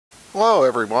Hello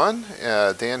everyone,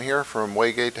 Dan here from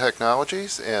Waygate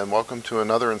Technologies, and welcome to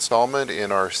another installment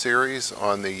in our series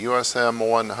on the USM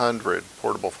 100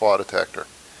 portable flaw detector.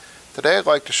 Today I'd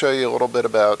like to show you a little bit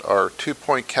about our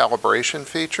 2-point calibration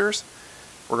features.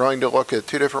 We're going to look at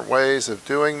two different ways of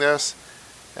doing this.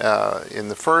 In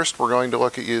the first, we're going to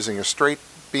look at using a straight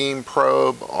beam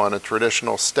probe on a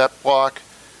traditional step block.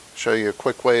 Show you a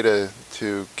quick way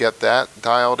to get that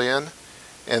dialed in.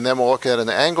 And then we'll look at an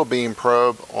angle beam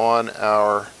probe on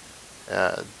our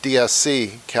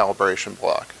DSC calibration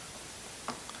block.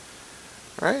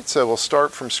 Alright, so we'll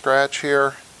start from scratch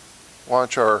here.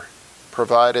 Launch our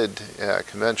provided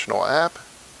conventional app.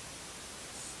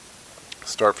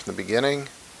 Start from the beginning.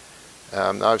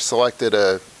 I've selected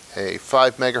a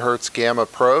 5 megahertz gamma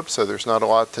probe, so there's not a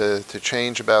lot to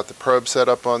change about the probe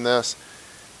setup on this.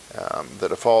 The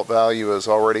default value is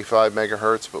already 5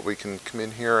 megahertz, but we can come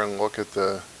in here and look at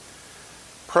the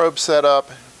probe setup.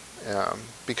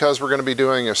 Because we're going to be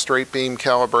doing a straight beam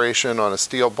calibration on a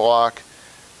steel block,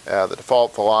 the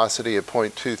default velocity of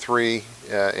 0.23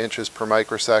 inches per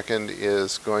microsecond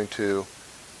is going to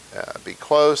be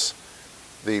close.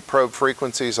 The probe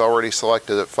frequency is already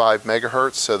selected at 5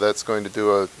 megahertz, so that's going to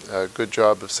do a good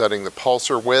job of setting the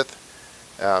pulsar width.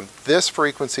 This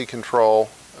frequency control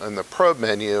in the probe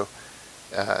menu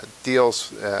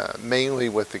deals mainly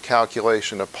with the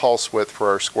calculation of pulse width for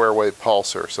our square wave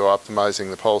pulsar, so optimizing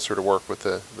the pulsar to work with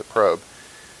the probe.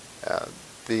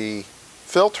 The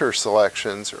filter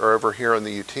selections are over here in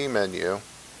the UT menu,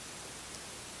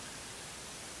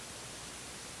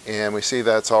 and we see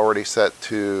that's already set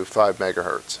to 5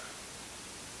 megahertz.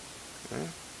 Okay.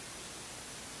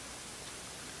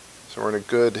 So we're in a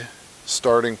good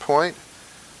starting point.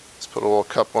 Let's put a little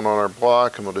coupling on our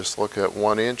block, and we'll just look at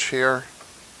 1 inch here.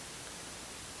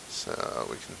 So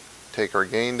we can take our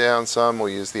gain down some. We'll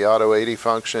use the auto 80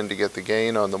 function to get the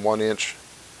gain on the 1 inch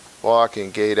block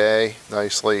in gate A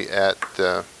nicely at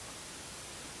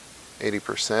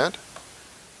 80%.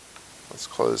 Let's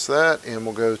close that, and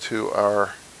we'll go to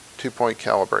our 2-point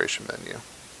calibration menu.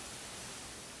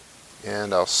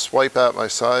 And I'll swipe out my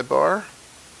sidebar.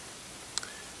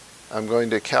 I'm going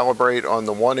to calibrate on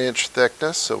the 1 inch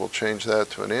thickness, so we'll change that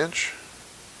to 1 inch.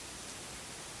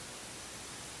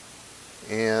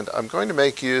 And I'm going to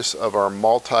make use of our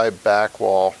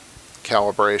multi-backwall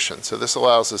calibration. So this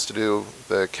allows us to do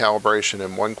the calibration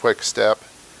in one quick step.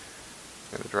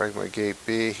 I'm going to drag my gate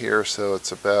B here so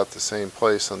it's about the same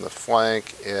place on the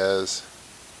flank as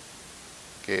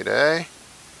gate A.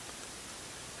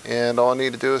 And all I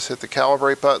need to do is hit the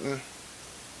calibrate button,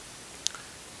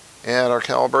 and our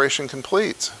calibration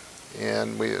completes.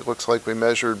 And it looks like we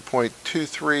measured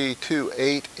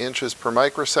 0.2328 inches per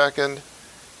microsecond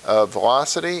of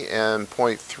velocity and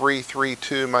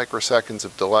 0.332 microseconds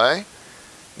of delay.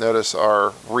 Notice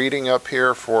our reading up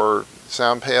here for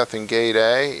sound path in gate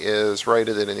A is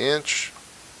rated at 1 inch,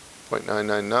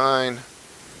 0.999.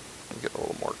 Get a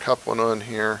little more coupling on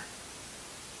here.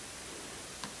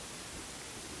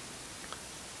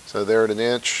 So there at 1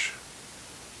 inch,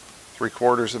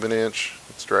 3/4 of an inch.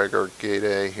 Let's drag our gate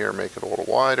A here, make it a little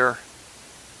wider,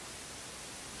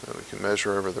 so we can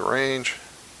measure over the range.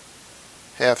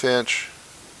 1/2 inch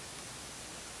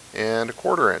and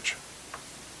 1/4 inch.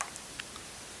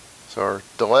 So our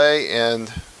delay and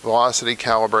velocity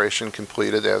calibration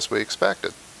completed as we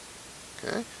expected.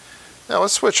 Okay. Now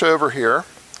let's switch over here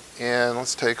and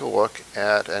let's take a look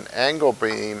at an angle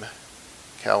beam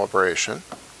calibration.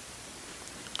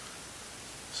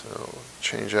 So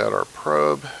change out our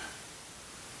probe.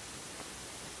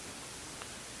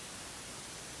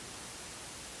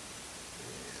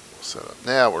 Set up.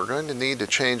 Now we're going to need to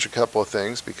change a couple of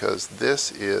things because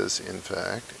this is in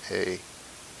fact a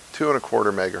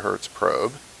 2¼ megahertz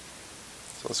probe.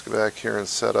 So let's go back here and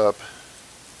set up.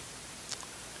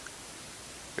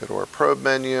 Go to our probe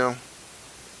menu.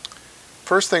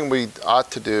 First thing we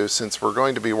ought to do, since we're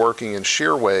going to be working in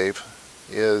shear wave,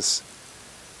 is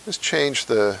just change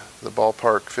the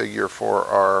ballpark figure for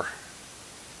our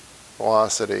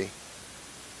velocity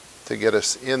to get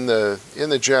us in the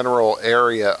general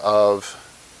area of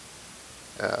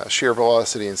shear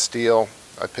velocity in steel.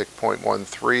 I picked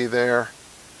 0.13 there.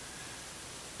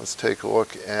 Let's take a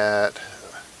look at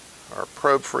our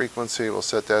probe frequency. We'll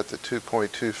set that to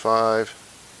 2.25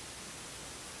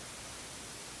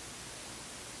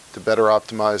 to better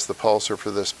optimize the pulsar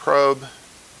for this probe.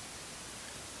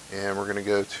 And we're going to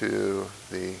go to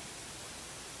the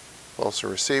pulsar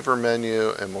receiver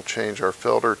menu, and we'll change our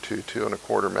filter to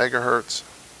 2¼ megahertz.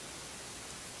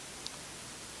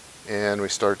 And we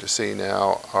start to see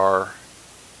now our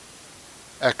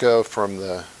echo from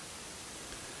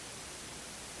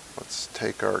Let's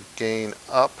take our gain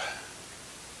up,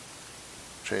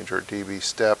 change our dB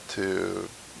step to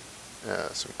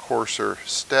some coarser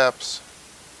steps,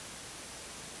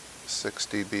 6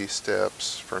 dB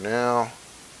steps for now.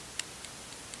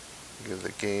 Give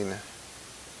the gain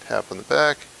tap on the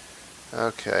back.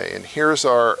 Okay, and here's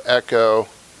our echo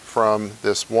from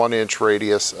this 1-inch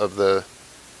radius of the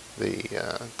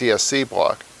DSC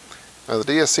block. Now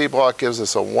the DSC block gives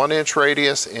us a 1-inch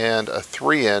radius and a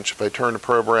 3-inch. If I turn the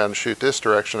probe around and shoot this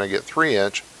direction, I get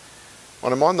 3-inch.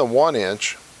 When I'm on the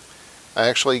 1-inch, I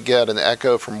actually get an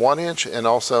echo from 1-inch and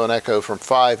also an echo from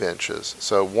 5 inches.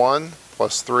 So 1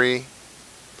 plus 3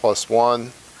 plus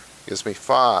 1 gives me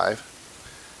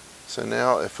 5. So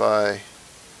now if I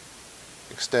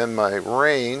extend my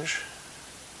range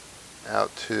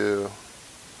out to,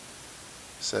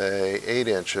 say, 8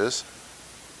 inches,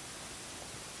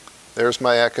 there's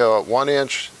my echo at 1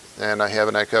 inch, and I have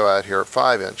an echo out here at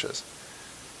 5 inches.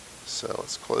 So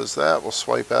let's close that. We'll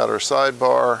swipe out our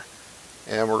sidebar,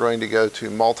 and we're going to go to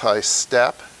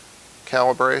multi-step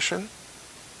calibration.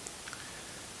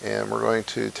 And we're going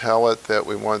to tell it that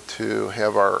we want to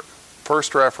have our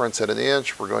first reference at 1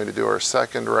 inch. We're going to do our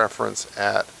second reference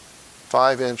at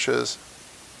 5 inches.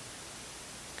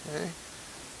 Okay.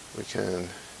 We can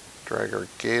drag our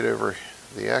gate over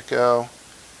the echo,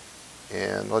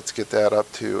 and let's get that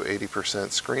up to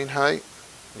 80% screen height.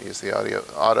 Use the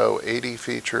auto 80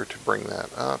 feature to bring that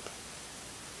up.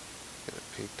 Get it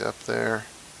peaked up there.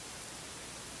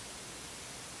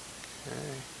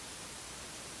 Okay.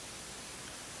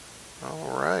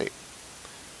 All right.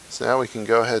 So now we can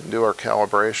go ahead and do our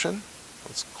calibration.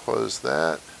 Let's close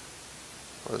that.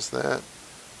 Close that.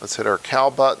 Let's hit our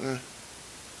cal button.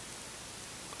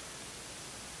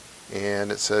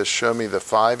 And it says show me the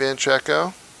 5-inch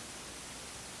echo.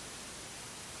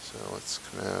 So let's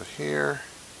come out here,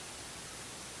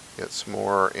 get some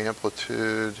more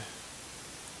amplitude,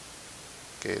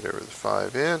 gate over the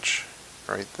 5-inch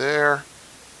right there,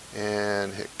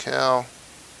 and hit cal.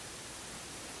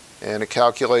 And it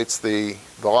calculates the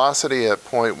velocity at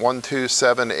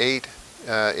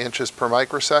 0.1278 inches per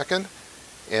microsecond,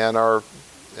 and our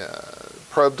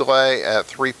probe delay at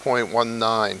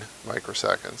 3.19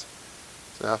 microseconds.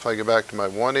 So now if I go back to my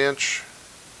 1-inch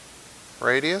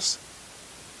radius,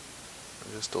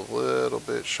 I'm just a little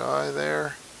bit shy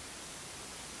there.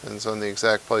 Depends on the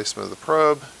exact placement of the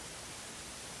probe.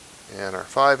 And our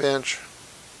 5-inch.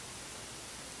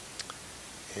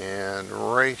 And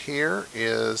right here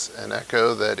is an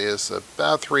echo that is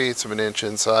about 3/8 of an inch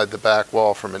inside the back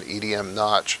wall from an EDM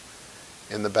notch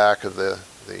in the back of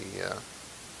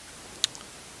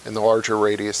in the larger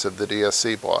radius of the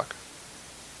DSC block.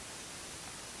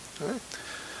 Okay.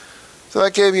 So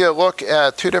that gave you a look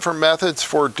at 2 different methods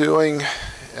for doing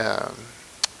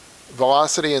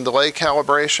velocity and delay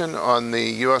calibration on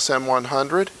the USM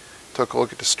 100. Took a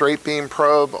look at the straight beam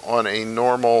probe on a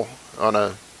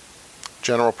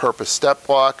general purpose step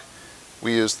block.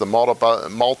 We used the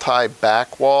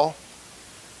multi-back wall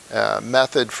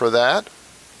method for that.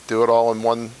 Do it all in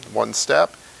one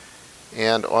step.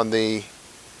 And on the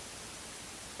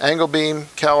angle beam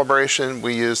calibration,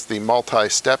 we used the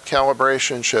multi-step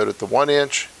calibration, showed it the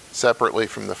 1-inch separately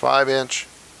from the 5-inch.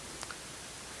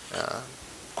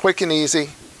 Quick and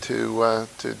easy to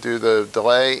do the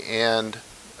delay and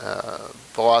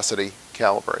velocity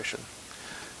calibration.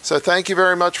 So thank you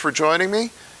very much for joining me.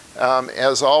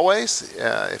 As always,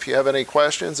 if you have any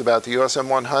questions about the USM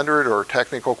 100 or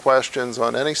technical questions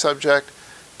on any subject,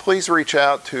 please reach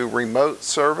out to remote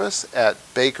service at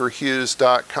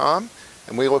bakerhughes.com,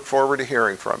 and we look forward to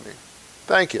hearing from you.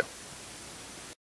 Thank you.